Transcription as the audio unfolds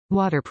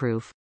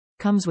Waterproof.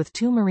 Comes with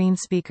 2 marine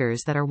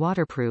speakers that are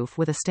waterproof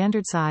with a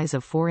standard size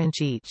of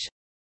 4-inch each.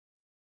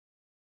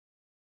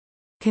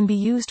 Can be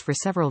used for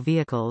several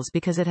vehicles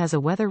because it has a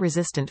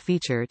weather-resistant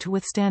feature to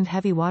withstand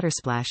heavy water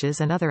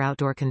splashes and other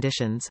outdoor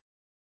conditions.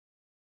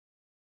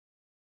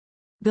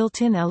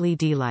 Built-in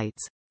LED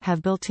lights.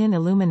 Have built-in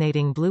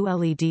illuminating blue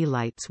LED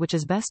lights which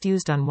is best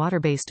used on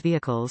water-based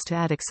vehicles to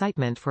add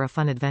excitement for a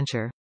fun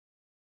adventure.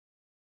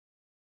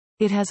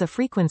 It has a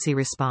frequency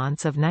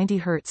response of 90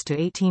 Hz to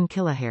 18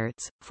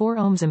 kHz, 4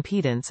 ohms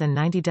impedance and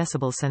 90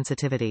 dB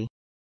sensitivity.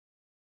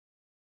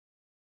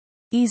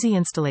 Easy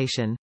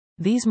installation.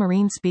 These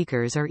marine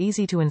speakers are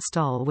easy to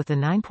install with the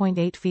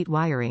 9.8 feet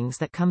wirings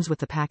that comes with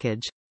the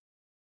package.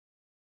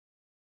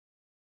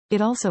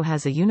 It also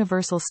has a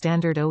universal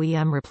standard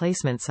OEM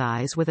replacement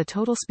size with a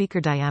total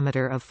speaker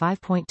diameter of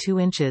 5.2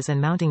 inches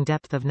and mounting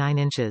depth of 9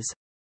 inches.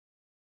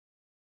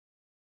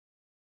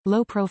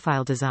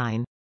 Low-profile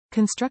design.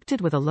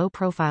 Constructed with a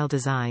low-profile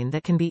design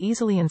that can be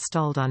easily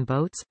installed on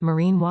boats,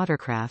 marine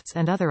watercrafts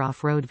and other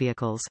off-road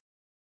vehicles.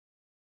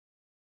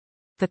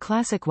 The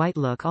classic white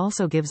look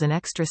also gives an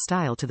extra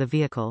style to the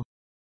vehicle.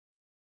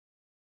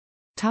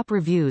 Top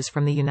reviews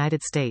from the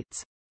United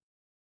States.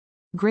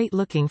 Great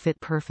looking, fit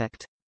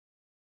perfect.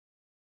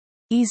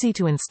 Easy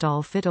to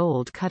install, fit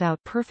old, cut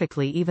out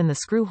perfectly, even the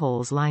screw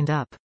holes lined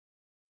up.